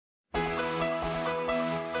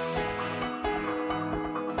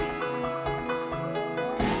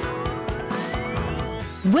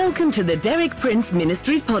Welcome to the Derek Prince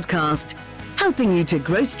Ministries podcast, helping you to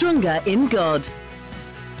grow stronger in God.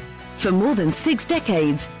 For more than 6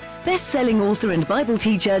 decades, best-selling author and Bible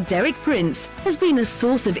teacher Derek Prince has been a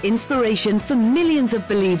source of inspiration for millions of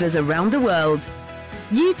believers around the world.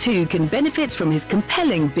 You too can benefit from his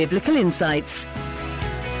compelling biblical insights.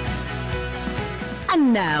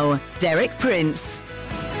 And now, Derek Prince.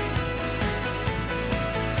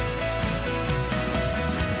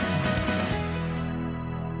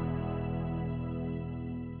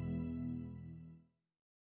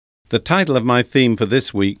 The title of my theme for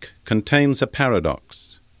this week contains a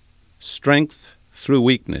paradox: strength through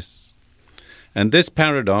weakness. And this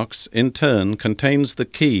paradox, in turn, contains the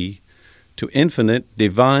key to infinite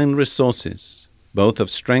divine resources, both of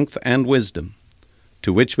strength and wisdom,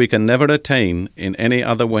 to which we can never attain in any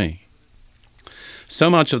other way. So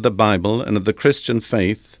much of the Bible and of the Christian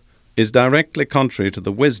faith is directly contrary to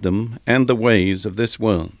the wisdom and the ways of this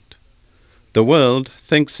world. The world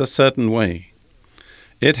thinks a certain way.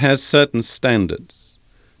 It has certain standards.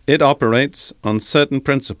 It operates on certain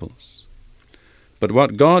principles. But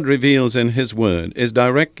what God reveals in His Word is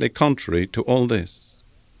directly contrary to all this.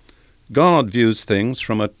 God views things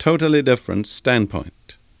from a totally different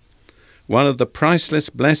standpoint. One of the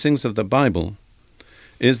priceless blessings of the Bible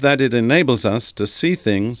is that it enables us to see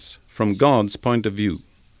things from God's point of view.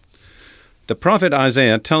 The prophet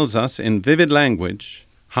Isaiah tells us in vivid language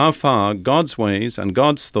how far God's ways and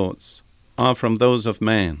God's thoughts are from those of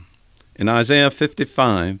man. In Isaiah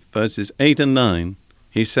 55, verses 8 and 9,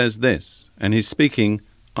 he says this, and he's speaking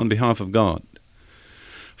on behalf of God.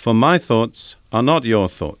 "For my thoughts are not your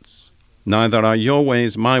thoughts, neither are your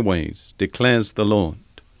ways my ways, declares the Lord.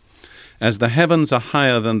 As the heavens are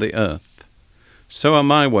higher than the earth, so are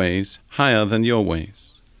my ways higher than your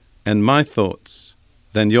ways, and my thoughts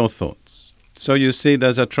than your thoughts." So you see,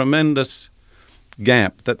 there's a tremendous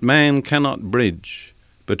gap that man cannot bridge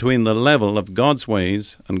between the level of God's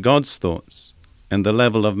ways and God's thoughts and the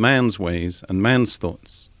level of man's ways and man's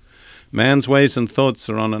thoughts. Man's ways and thoughts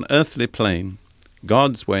are on an earthly plane.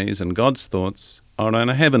 God's ways and God's thoughts are on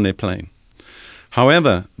a heavenly plane.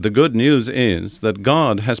 However, the good news is that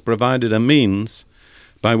God has provided a means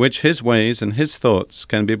by which His ways and His thoughts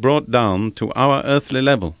can be brought down to our earthly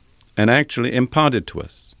level and actually imparted to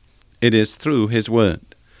us. It is through His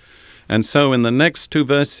Word. And so in the next 2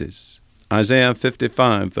 verses, Isaiah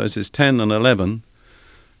 55, verses 10 and 11,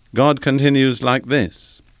 God continues like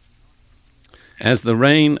this: "As the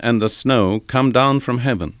rain and the snow come down from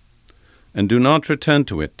heaven, and do not return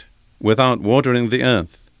to it without watering the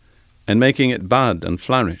earth, and making it bud and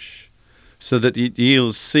flourish, so that it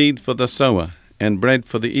yields seed for the sower and bread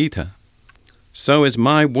for the eater, so is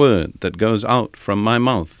my word that goes out from my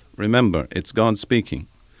mouth." Remember, it's God speaking.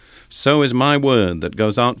 "So is my word that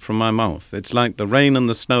goes out from my mouth." It's like the rain and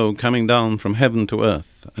the snow coming down from heaven to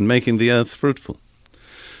earth and making the earth fruitful.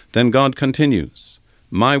 Then God continues,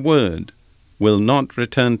 "My word will not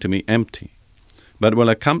return to me empty, but will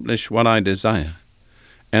accomplish what I desire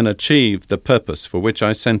and achieve the purpose for which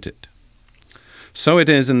I sent it." So it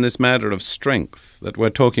is in this matter of strength that we're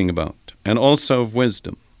talking about, and also of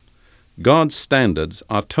wisdom. God's standards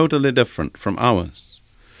are totally different from ours,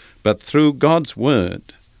 but through God's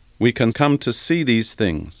word, we can come to see these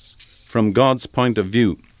things from God's point of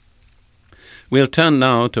view. We'll turn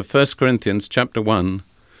now to 1 Corinthians chapter 1,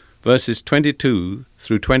 verses 22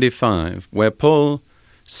 through 25, where Paul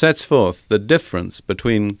sets forth the difference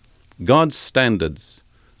between God's standards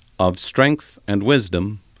of strength and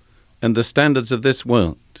wisdom and the standards of this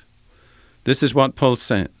world. This is what Paul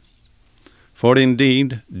says: "For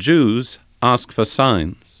indeed Jews ask for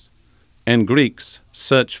signs, and Greeks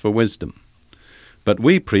search for wisdom. But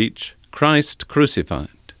we preach Christ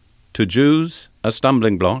crucified, to Jews a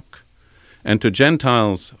stumbling block, and to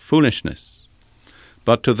Gentiles foolishness.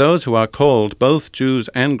 But to those who are called, both Jews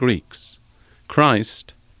and Greeks,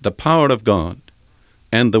 Christ, the power of God,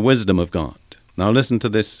 and the wisdom of God." Now listen to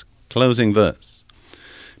this closing verse.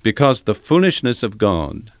 "Because the foolishness of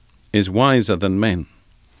God is wiser than men,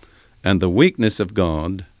 and the weakness of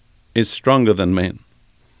God is stronger than men."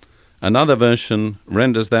 Another version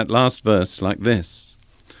renders that last verse like this: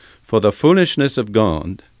 "For the foolishness of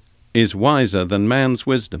God is wiser than man's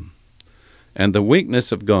wisdom, and the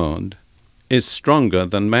weakness of God is stronger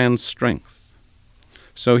than man's strength."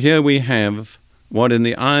 So here we have what in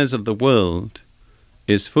the eyes of the world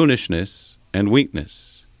is foolishness and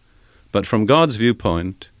weakness, but from God's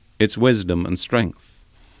viewpoint, it's wisdom and strength,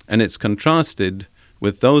 and it's contrasted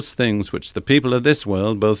with those things which the people of this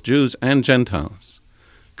world, both Jews and Gentiles,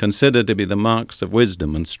 consider to be the marks of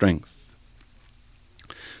wisdom and strength.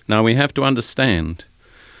 Now we have to understand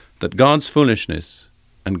that God's foolishness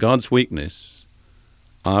and God's weakness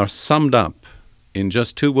are summed up in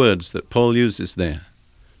just two words that Paul uses there: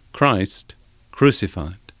 Christ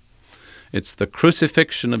crucified. It's the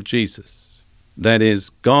crucifixion of Jesus that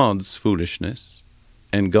is God's foolishness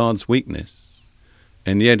and God's weakness,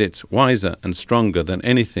 and yet it's wiser and stronger than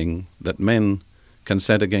anything that men can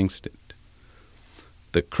set against it.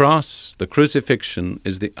 The cross, the crucifixion,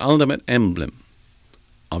 is the ultimate emblem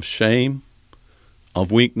of shame,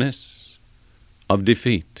 of weakness, of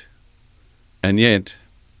defeat, and yet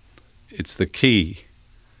it's the key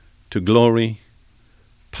to glory,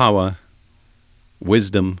 power,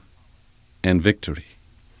 wisdom, and victory.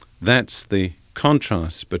 That's the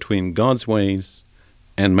contrast between God's ways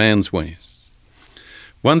and man's ways.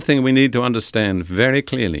 One thing we need to understand very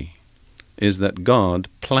clearly is that God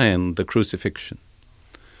planned the crucifixion.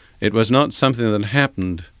 It was not something that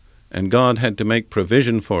happened and God had to make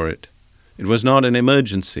provision for it. It was not an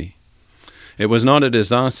emergency. It was not a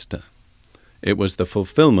disaster. It was the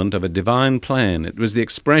fulfillment of a divine plan. It was the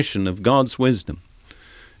expression of God's wisdom.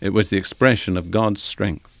 It was the expression of God's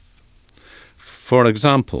strength. For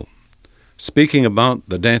example, speaking about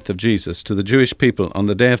the death of Jesus to the Jewish people on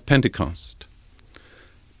the day of Pentecost,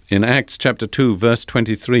 in Acts chapter 2, verse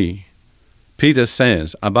 23, Peter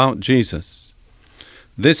says about Jesus,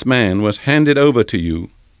 "This man was handed over to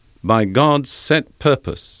you by God's set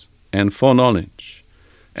purpose and foreknowledge,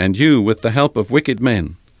 and you, with the help of wicked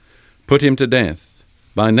men, put him to death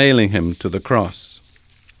by nailing him to the cross."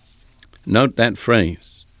 Note that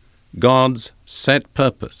phrase, God's set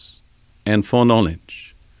purpose and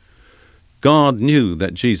foreknowledge. God knew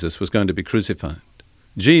that Jesus was going to be crucified.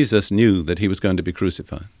 Jesus knew that he was going to be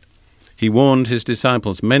crucified. He warned his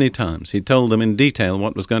disciples many times. He told them in detail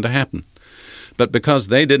what was going to happen. But because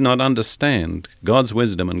they did not understand God's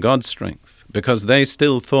wisdom and God's strength, because they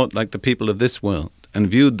still thought like the people of this world and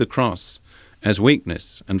viewed the cross as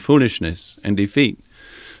weakness and foolishness and defeat,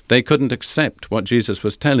 they couldn't accept what Jesus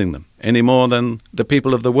was telling them any more than the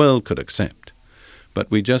people of the world could accept.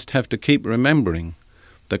 But we just have to keep remembering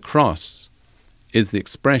the cross is the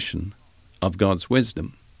expression of God's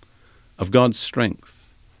wisdom, of God's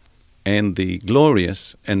strength, and the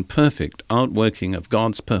glorious and perfect outworking of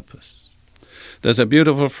God's purpose. There's a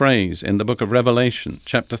beautiful phrase in the book of Revelation,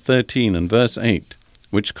 chapter 13 and verse 8,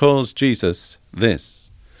 which calls Jesus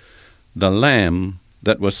this: the Lamb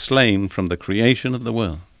that was slain from the creation of the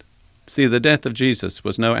world. See, the death of Jesus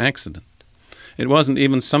was no accident. It wasn't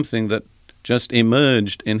even something that just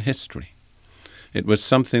emerged in history. It was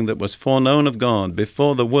something that was foreknown of God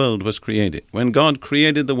before the world was created. When God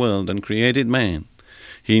created the world and created man,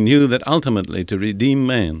 he knew that ultimately to redeem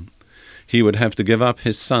man, he would have to give up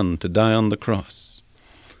his son to die on the cross.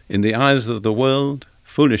 In the eyes of the world,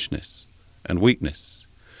 foolishness and weakness.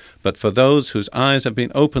 But for those whose eyes have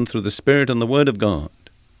been opened through the Spirit and the Word of God,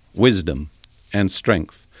 wisdom and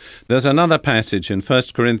strength. There's another passage in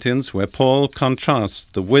 1 Corinthians where Paul contrasts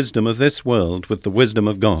the wisdom of this world with the wisdom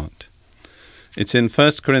of God. It's in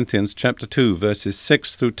 1 Corinthians chapter 2, verses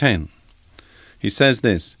 6 through 10. He says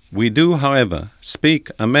this: "We do, however, speak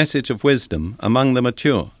a message of wisdom among the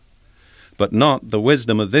mature, but not the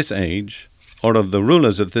wisdom of this age, or of the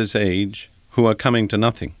rulers of this age, who are coming to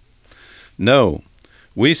nothing. No,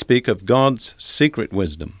 we speak of God's secret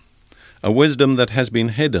wisdom, a wisdom that has been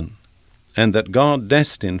hidden, and that God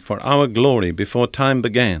destined for our glory before time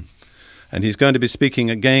began." And he's going to be speaking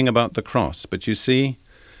again about the cross. But you see,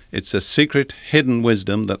 it's a secret, hidden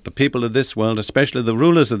wisdom that the people of this world, especially the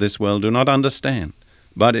rulers of this world, do not understand.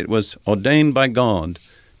 But it was ordained by God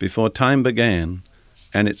before time began,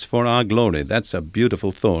 and it's for our glory. That's a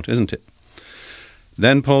beautiful thought, isn't it?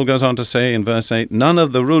 Then Paul goes on to say in verse 8, "None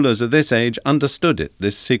of the rulers of this age understood it,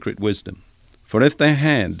 this secret wisdom. For if they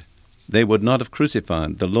had, they would not have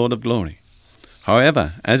crucified the Lord of glory.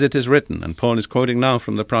 However, as it is written," and Paul is quoting now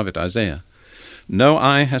from the prophet Isaiah, "No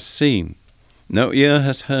eye has seen, no ear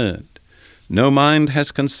has heard, no mind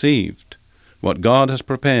has conceived what God has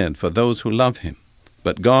prepared for those who love him.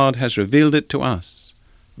 But God has revealed it to us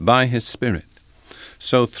by his Spirit."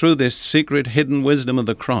 So through this secret hidden wisdom of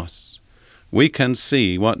the cross, we can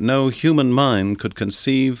see what no human mind could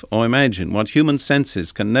conceive or imagine, what human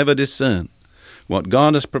senses can never discern, what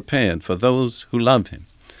God has prepared for those who love him.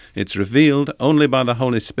 It's revealed only by the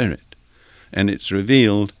Holy Spirit, and it's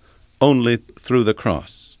revealed only through the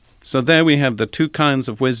cross. So there we have the two kinds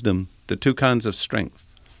of wisdom, the two kinds of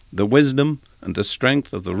strength. The wisdom and the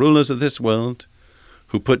strength of the rulers of this world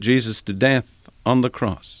who put Jesus to death on the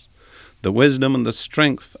cross. The wisdom and the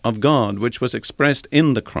strength of God which was expressed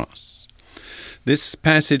in the cross. This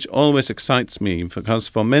passage always excites me because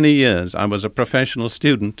for many years I was a professional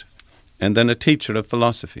student and then a teacher of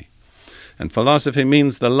philosophy. And philosophy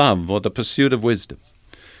means the love or the pursuit of wisdom.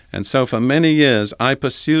 And so for many years I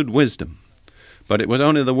pursued wisdom, but it was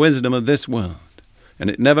only the wisdom of this world, and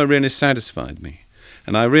it never really satisfied me.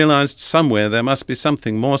 And I realized somewhere there must be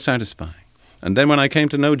something more satisfying. And then when I came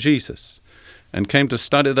to know Jesus and came to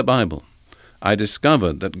study the Bible, I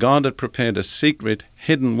discovered that God had prepared a secret,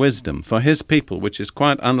 hidden wisdom for his people, which is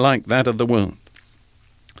quite unlike that of the world.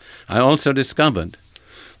 I also discovered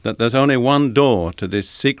that there's only one door to this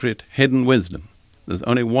secret, hidden wisdom. There's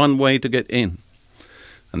only one way to get in,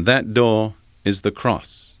 and that door is the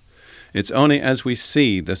cross. It's only as we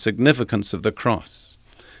see the significance of the cross,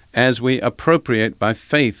 as we appropriate by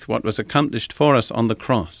faith what was accomplished for us on the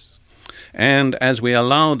cross, and as we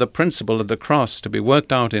allow the principle of the cross to be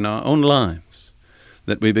worked out in our own lives,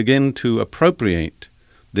 that we begin to appropriate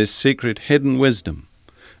this secret hidden wisdom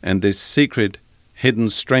and this secret hidden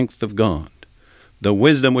strength of God, the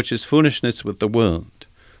wisdom which is foolishness with the world,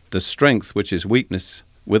 the strength which is weakness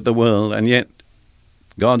with the world, and yet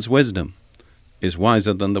God's wisdom is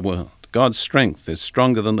wiser than the world. God's strength is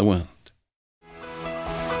stronger than the world.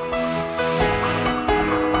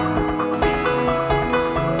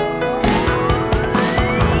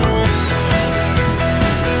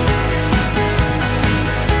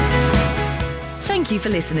 Thank you for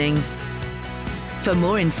listening. For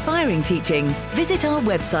more inspiring teaching, visit our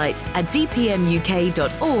website at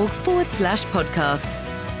dpmuk.org/podcast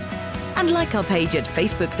and like our page at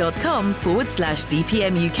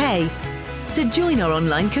facebook.com/dpmuk to join our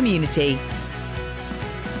online community.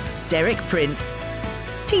 Derek Prince,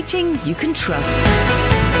 teaching you can trust.